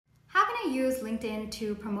use LinkedIn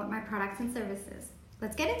to promote my products and services?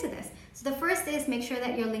 Let's get into this. So the first is make sure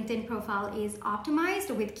that your LinkedIn profile is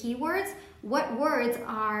optimized with keywords. What words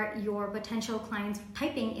are your potential clients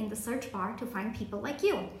typing in the search bar to find people like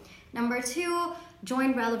you? Number two,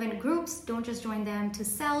 join relevant groups. Don't just join them to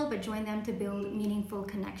sell, but join them to build meaningful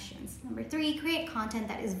connections. Number three, create content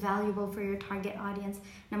that is valuable for your target audience.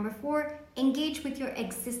 Number four, engage with your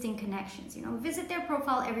existing connections. Visit their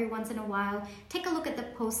profile every once in a while, take a look at the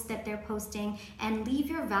posts that they're posting, and leave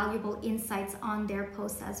your valuable insights on their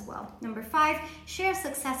posts as well. Number five, share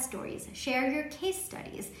success stories, share your case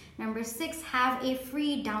studies. Number six, have a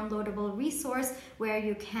free downloadable resource where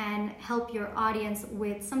you can help your audience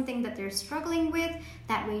with something that they're struggling with.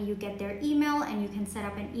 That way you get their email and you can set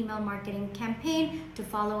up an email marketing campaign to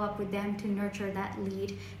follow up with them to nurture that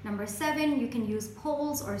lead. Number seven, you can use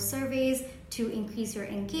polls or surveys to increase your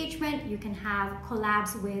engagement. You can have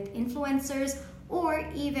collabs with influencers or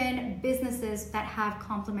even businesses that have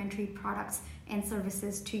complementary products and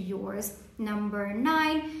services to yours. Number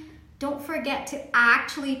nine, don't forget to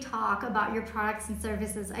actually talk about your products and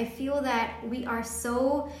services. I feel that we are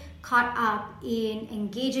so caught up in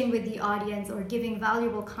engaging with the audience or giving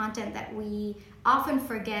valuable content that we often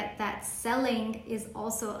forget that selling is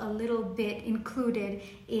also a little bit included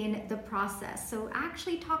in the process. So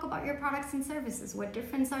actually talk about your products and services. What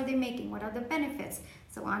difference are they making? What are the benefits?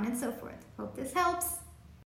 So on and so forth. Hope this helps.